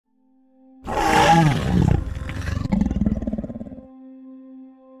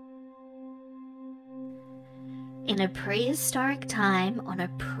In a prehistoric time on a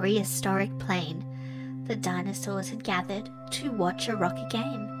prehistoric plain, the dinosaurs had gathered to watch a rocker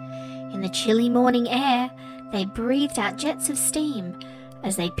game. In the chilly morning air, they breathed out jets of steam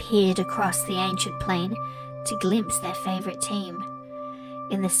as they peered across the ancient plain to glimpse their favourite team.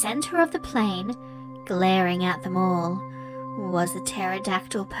 In the centre of the plain, glaring at them all, was a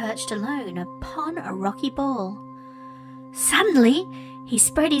pterodactyl perched alone upon a rocky ball. Suddenly, he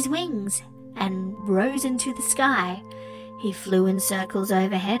spread his wings and rose into the sky. He flew in circles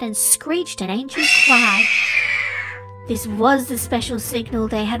overhead and screeched an ancient cry. This was the special signal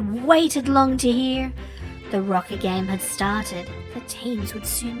they had waited long to hear. The rocker game had started. The teams would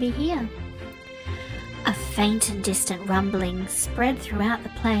soon be here. A faint and distant rumbling spread throughout the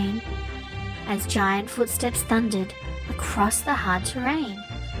plain as giant footsteps thundered across the hard terrain.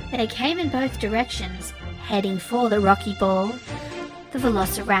 They came in both directions, heading for the rocky ball. The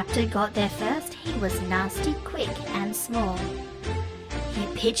velociraptor got there first. He was nasty, quick, and small. He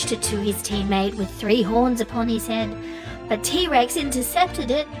pitched it to his teammate with 3 horns upon his head, but T-Rex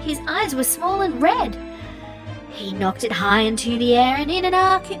intercepted it. His eyes were small and red. He knocked it high into the air, and in an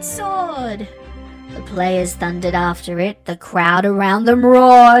arc it soared. The players thundered after it. The crowd around them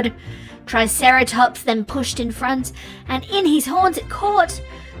roared. Triceratops then pushed in front, and in his horns it caught.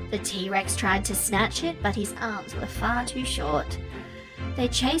 The T-Rex tried to snatch it, but his arms were far too short. They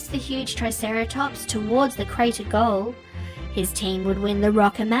chased the huge Triceratops towards the crater goal. His team would win the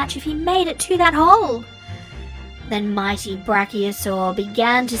Rocker Match if he made it to that hole. Then mighty Brachiosaur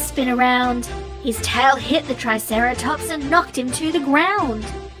began to spin around. His tail hit the Triceratops and knocked him to the ground.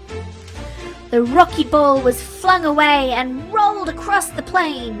 The rocky ball was flung away and rolled across the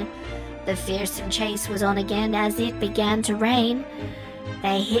plain. The fearsome chase was on again as it began to rain.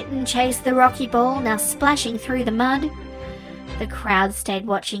 They hit and chased the rocky ball, now splashing through the mud. The crowd stayed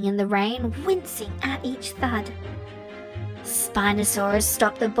watching in the rain, wincing at each thud. Spinosaurus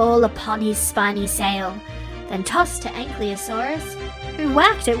stopped the ball upon his spiny sail, then tossed to Ankylosaurus, who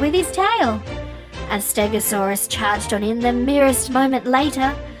whacked it with his tail. As Stegosaurus charged on in the merest moment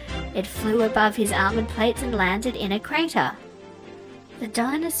later, it flew above his armoured plates and landed in a crater. The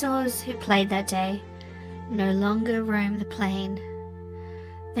dinosaurs who played that day no longer roam the plain.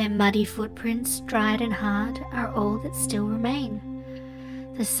 Their muddy footprints, dried and hard, are all that still remain.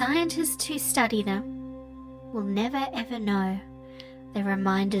 The scientists who study them will never ever know. They're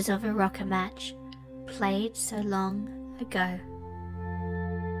reminders of a rocker match played so long ago.